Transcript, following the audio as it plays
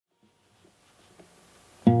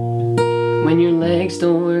when your legs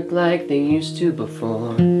don't work like they used to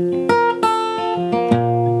before, and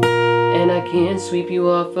I can't sweep you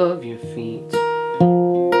off of your feet.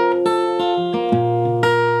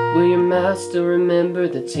 Will your mouth still remember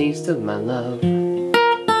the taste of my love?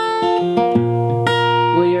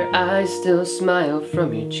 Will your eyes still smile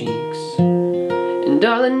from your cheeks? And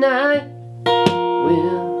darling, I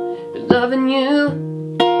will be loving you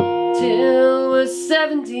till we're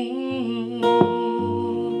 70.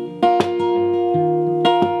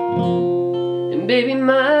 And baby,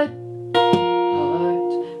 my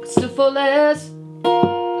heart could still fall as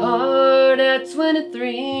hard at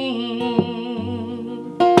 23.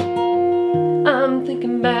 I'm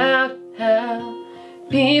thinking about how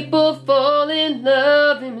people fall in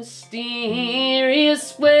love in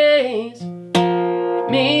mysterious ways.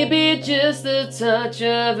 Maybe just the touch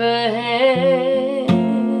of a hand.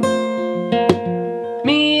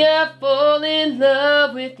 Me, I fall in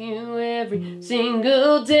love with you every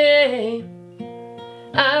single day.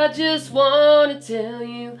 I just want to tell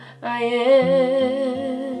you I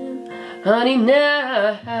am, honey,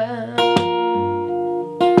 now.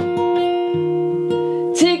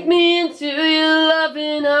 Take me into your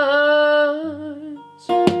loving arms.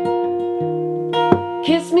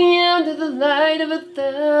 Kiss me under the light of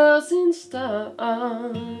 1,000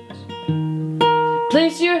 stars.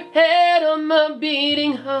 Place your head on my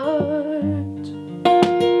beating heart.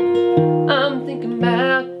 I'm thinking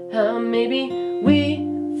about how maybe we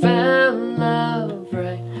found love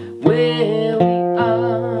right where we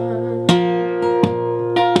are.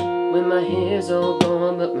 When my hair's all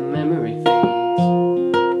gone but my memory fades,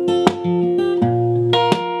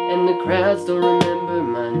 and the crowds don't remember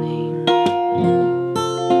my name,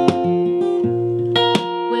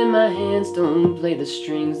 when my hands don't play the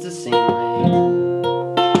strings the same way,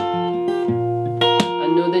 I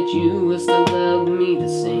know that you will still love me the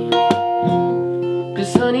same.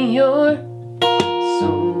 'Cause honey, your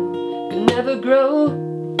soul could never grow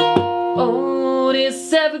old,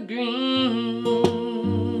 it's evergreen.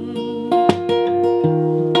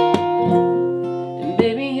 And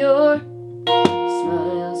baby, your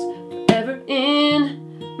smile's forever in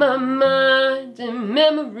my mind and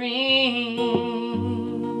memory.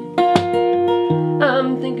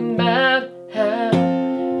 I'm thinking about how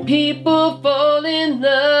people fall in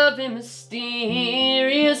love in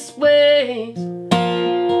mysterious ways.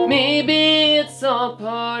 Maybe it's all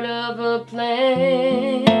part of a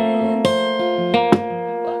plan.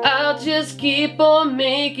 Well, I'll just keep on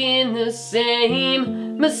making the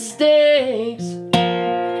same mistakes,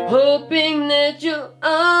 hoping that you'll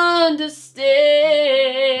understand,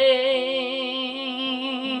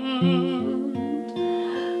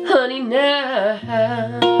 honey,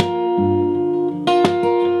 now.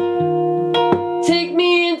 Take me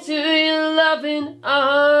into your loving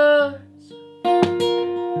arms.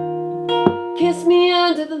 Kiss me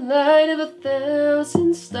under the light of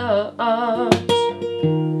 1,000 stars.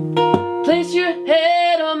 Place your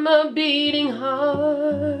head on my beating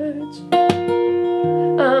heart.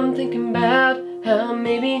 I'm thinking about how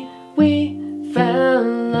maybe we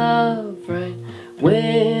found love right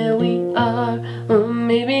where we are. Or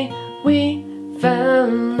maybe we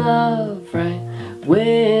found love right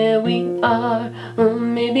where we are. Or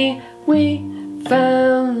maybe we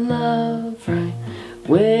found love right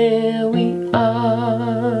where